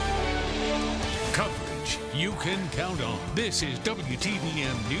coverage you can count on. This is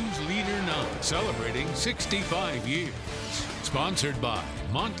WTVM News Leader 9, celebrating 65 years. Sponsored by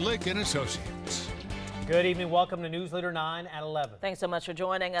Montlick and Associates. Good evening. Welcome to News Leader 9 at 11. Thanks so much for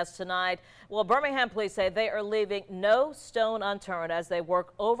joining us tonight. Well, Birmingham police say they are leaving no stone unturned as they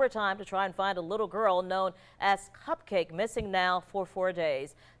work overtime to try and find a little girl known as Cupcake, missing now for 4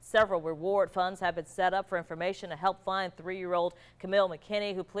 days. Several reward funds have been set up for information to help find 3-year-old Camille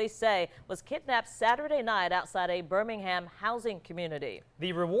McKinney, who police say was kidnapped Saturday night outside a Birmingham housing community.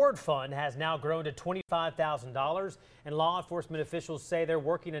 The reward fund has now grown to $25,000, and law enforcement officials say they're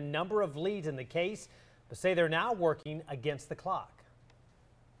working a number of leads in the case, but say they're now working against the clock.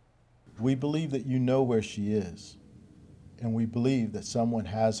 We believe that you know where she is, and we believe that someone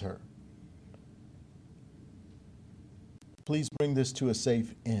has her. Please bring this to a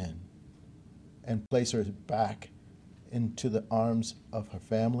safe end and place her back into the arms of her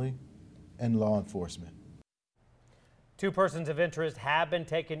family and law enforcement. 2 persons of interest have been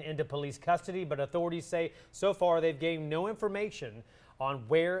taken into police custody, but authorities say so far they've gained no information on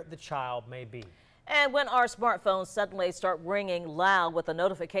where the child may be. And when our smartphones suddenly start ringing loud with a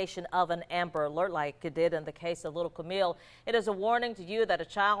notification of an Amber Alert like it did in the case of little Camille, it is a warning to you that a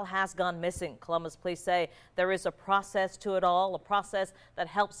child has gone missing. Columbus police say there is a process to it all, a process that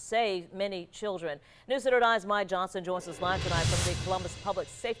helps save many children. News Leader 9's Maya Johnson joins us live tonight from the Columbus Public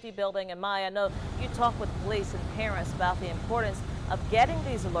Safety Building. And Maya, I know you talk with police and parents about the importance of getting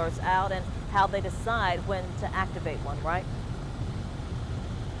these alerts out and how they decide when to activate one, right?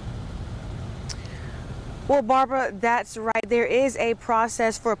 Well, Barbara, that's right. There is a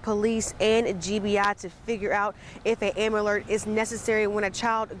process for police and GBI to figure out if an Amber Alert is necessary when a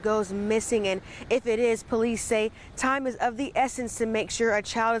child goes missing. And if it is, police say time is of the essence to make sure a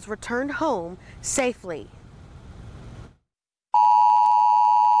child is returned home safely.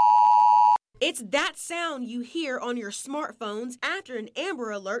 It's that sound you hear on your smartphones after an Amber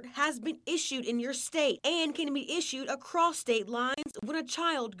Alert has been issued in your state and can be issued across state lines when a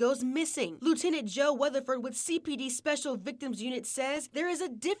child goes missing. Lieutenant Joe Weatherford with CPD Special Victims Unit says there is a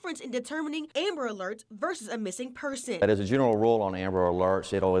difference in determining Amber Alerts versus a missing person. As a general rule on Amber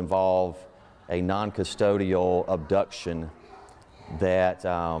Alerts, it'll involve a non-custodial abduction that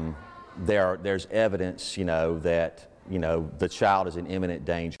there's evidence, that, the child is in imminent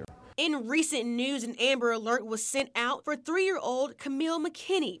danger. In recent news, an Amber Alert was sent out for 3-year-old Camille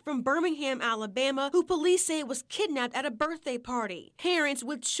McKinney from Birmingham, Alabama, who police say was kidnapped at a birthday party. Parents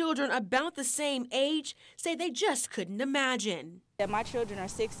with children about the same age say they just couldn't imagine. My children are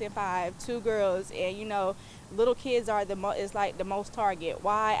 6 and 5, 2 girls, and little kids are the most target.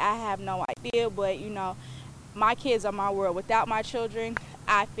 Why, I have no idea, but my kids are my world. Without my children,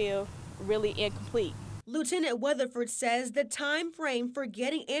 I feel really incomplete. Lieutenant Weatherford says the time frame for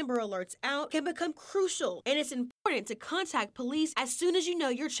getting Amber Alerts out can become crucial, and it's important to contact police as soon as you know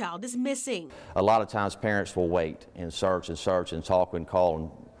your child is missing. A lot of times parents will wait and search and talk and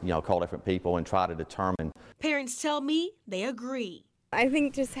call different people and try to determine. Parents tell me they agree. I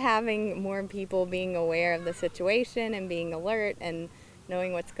think just having more people being aware of the situation and being alert and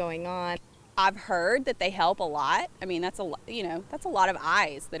knowing what's going on. I've heard that they help a lot. I mean, that's a lot of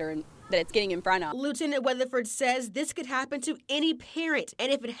eyes that it's getting in front of. Lieutenant Weatherford says this could happen to any parent,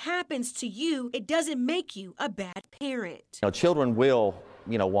 and if it happens to you, it doesn't make you a bad parent. Children will,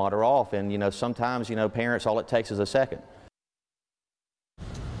 wander off, and sometimes, parents, all it takes is a second.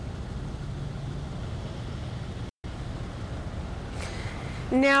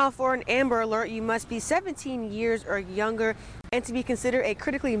 Now, for an Amber Alert, you must be 17 years or younger, and to be considered a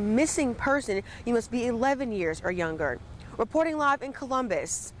critically missing person, you must be 11 years or younger. Reporting live in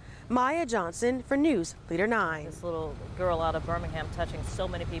Columbus, Maya Johnson for News Leader 9. This little girl out of Birmingham touching so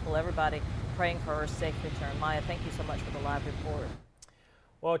many people, everybody praying for her safe return. Maya, thank you so much for the live report.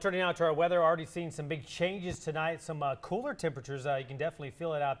 Well, turning now to our weather, already seeing some big changes tonight, some cooler temperatures. You can definitely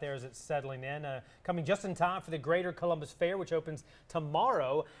feel it out there as it's settling in. Coming just in time for the Greater Columbus Fair, which opens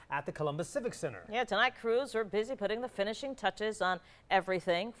tomorrow at the Columbus Civic Center. Yeah, tonight crews are busy putting the finishing touches on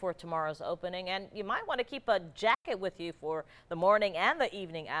everything for tomorrow's opening. And you might want to keep a jacket with you for the morning and the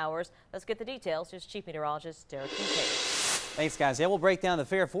evening hours. Let's get the details. Here's Chief Meteorologist Derek Kincaid. Thanks, guys. Yeah, we'll break down the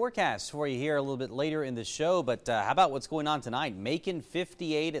fair forecast for you here a little bit later in the show. But how about what's going on tonight? Macon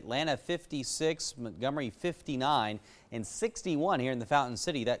 58, Atlanta 56, Montgomery 59, and 61 here in the Fountain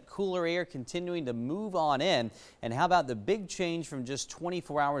City. That cooler air continuing to move on in. And how about the big change from just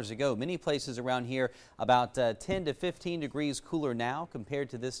 24 hours ago? Many places around here about 10 to 15 degrees cooler now compared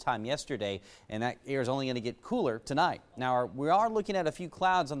to this time yesterday. And that air is only going to get cooler tonight. Now, we are looking at a few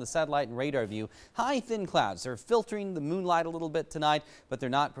clouds on the satellite and radar view. High, thin clouds. They're filtering the moonlight a little bit tonight, but they're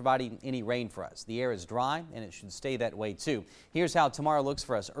not providing any rain for us. The air is dry, and it should stay that way, too. Here's how tomorrow looks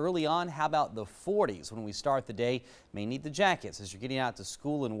for us early on. How about the 40s when we start the day? May need the jackets as you're getting out to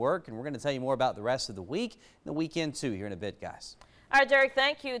school and work, and we're going to tell you more about the rest of the week and the weekend, too, here in a bit, guys. All right, Derek,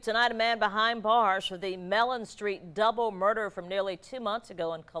 thank you. Tonight, a man behind bars for the Mellon Street double murder from nearly 2 months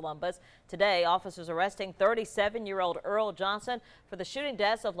ago in Columbus. Today, officers arresting 37-year-old Earl Johnson for the shooting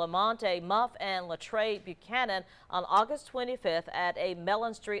deaths of Lamonte Muff and Latrey Buchanan on August 25th at a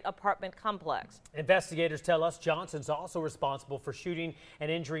Mellon Street apartment complex. Investigators tell us Johnson's also responsible for shooting and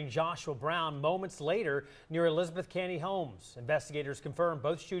injuring Joshua Brown moments later near Elizabeth Caney Homes. Investigators confirm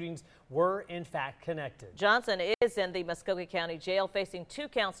both shootings were in fact connected. Johnson is in the Muskogee County Jail facing 2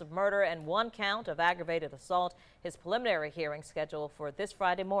 counts of murder and 1 count of aggravated assault. His preliminary hearing scheduled for this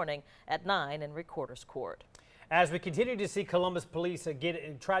Friday morning at 9 in Recorder's Court. As we continue to see Columbus police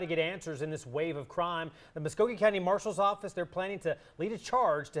try to get answers in this wave of crime, the Muskogee County Marshal's Office, they're planning to lead a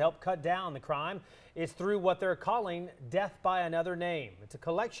charge to help cut down the crime. It's through what they're calling Death by Another Name. It's a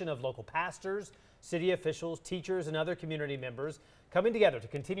collection of local pastors, city officials, teachers, and other community members coming together to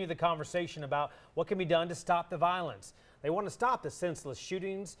continue the conversation about what can be done to stop the violence. They want to stop the senseless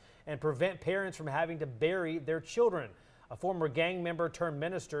shootings and prevent parents from having to bury their children. A former gang member turned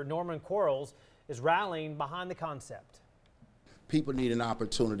minister, Norman Quarles, is rallying behind the concept. People need an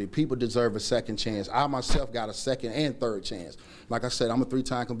opportunity. People deserve a second chance. I myself got a second and third chance. Like I said, I'm a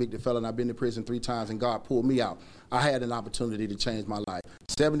 3-time convicted felon. I've been to prison 3 times and God pulled me out. I had an opportunity to change my life.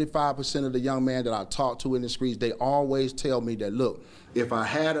 75% of the young men that I talk to in the streets, they always tell me that, look, if I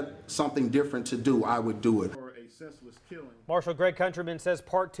had something different to do, I would do it. Marshal Greg Countryman says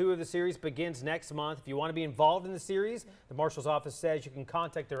part 2 of the series begins next month. If you want to be involved in the series, the Marshal's Office says you can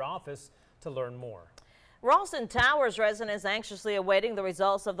contact their office to learn more. Ralston Towers residents anxiously awaiting the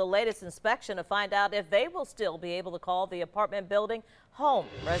results of the latest inspection to find out if they will still be able to call the apartment building home.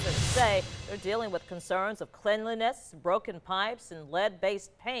 Residents say they're dealing with concerns of cleanliness, broken pipes, and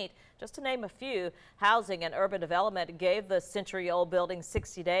lead-based paint, just to name a few. Housing and Urban Development gave the century-old building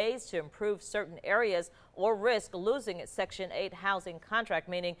 60 days to improve certain areas or risk losing its Section 8 housing contract,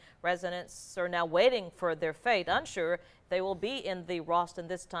 meaning residents are now waiting for their fate, unsure they will be in the Ralston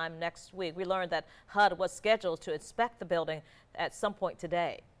this time next week. We learned that HUD was scheduled to inspect the building at some point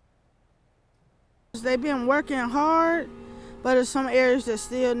today. They've been working hard, but there's some areas that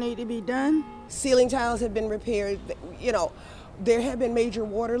still need to be done. Ceiling tiles have been repaired. You know, there have been major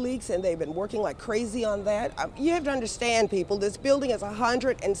water leaks, and they've been working like crazy on that. You have to understand, people, this building is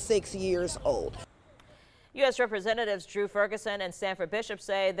 106 years old. U.S. Representatives Drew Ferguson and Sanford Bishop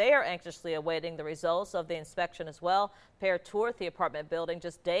say they are anxiously awaiting the results of the inspection as well. The pair toured the apartment building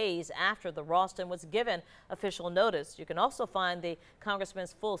just days after the Ralston was given official notice. You can also find the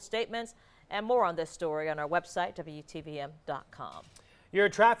congressman's full statements and more on this story on our website, WTVM.com. Your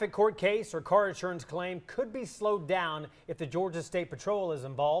traffic court case or car insurance claim could be slowed down if the Georgia State Patrol is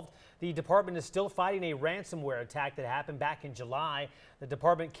involved. The department is still fighting a ransomware attack that happened back in July. The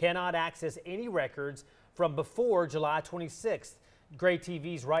department cannot access any records from before July 26th. Gray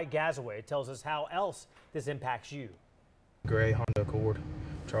TV's Wright Gazaway tells us how else this impacts you. Gray Honda Accord,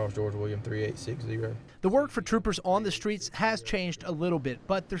 Charles George William 3860. The work for troopers on the streets has changed a little bit,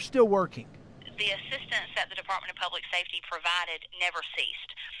 but they're still working. The assistance that the Department of Public Safety provided never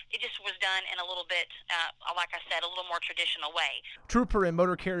ceased. It just was done in a little bit, like I said, a little more traditional way. Trooper and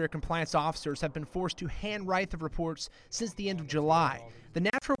motor carrier compliance officers have been forced to handwrite the reports since the end of July. The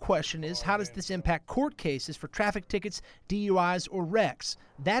natural question is, how does this impact court cases for traffic tickets, DUIs, or wrecks?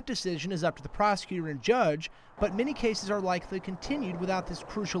 That decision is up to the prosecutor and judge, but many cases are likely continued without this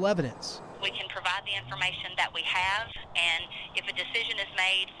crucial evidence. We can provide the information that we have, and if a decision is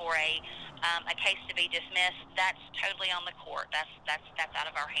made for a case to be dismissed, that's totally on the court. That's out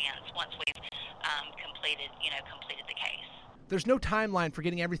of our hands once we've completed the case. There's no timeline for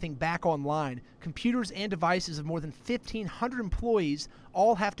getting everything back online. Computers and devices of more than 1,500 employees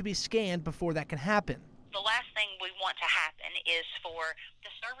all have to be scanned before that can happen. The last thing we want to happen is for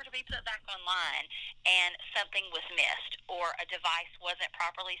the server to be put back online and something was missed, or a device wasn't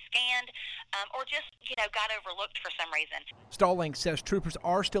properly scanned, or just, got overlooked for some reason. Stallings says troopers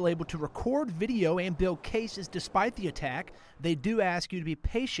are still able to record video and build cases despite the attack. They do ask you to be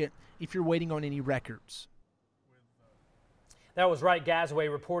patient if you're waiting on any records. That was Wright Gasaway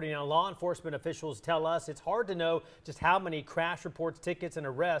reporting on. Law enforcement officials tell us it's hard to know just how many crash reports, tickets, and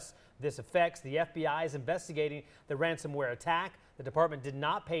arrests this affects. The FBI is investigating the ransomware attack. The department did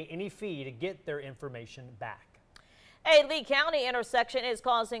not pay any fee to get their information back. A Lee County intersection is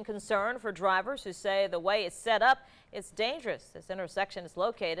causing concern for drivers who say the way it's set up is dangerous. This intersection is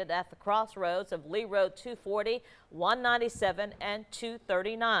located at the crossroads of Lee Road 240, 197, and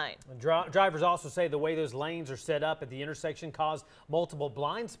 239. Drivers also say the way those lanes are set up at the intersection cause multiple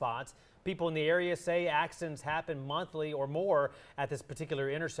blind spots. People in the area say accidents happen monthly or more at this particular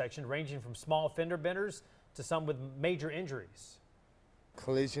intersection, ranging from small fender benders to some with major injuries.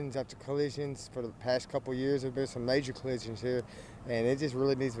 Collisions after collisions for the past couple years. There have been some major collisions here, and it just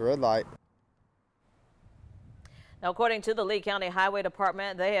really needs a red light. Now, according to the Lee County Highway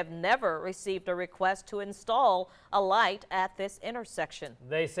Department, they have never received a request to install a light at this intersection.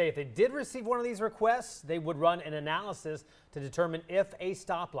 They say if they did receive one of these requests, they would run an analysis to determine if a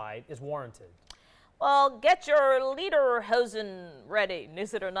stoplight is warranted. Well, get your lederhosen ready.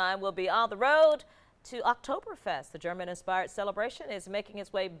 News Leader 9 will be on the road to Oktoberfest. The German-inspired celebration is making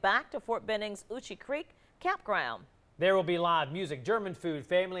its way back to Fort Benning's Uchee Creek Campground. There will be live music, German food,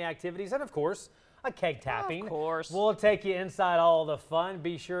 family activities, and of course, a keg tapping. Of course. We'll take you inside all the fun.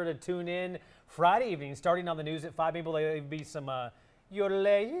 Be sure to tune in Friday evening, starting on the news at 5. Maybe there'll be some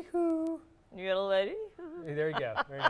yodelay-hoo. Yodelay-hoo. There you go. Very nice.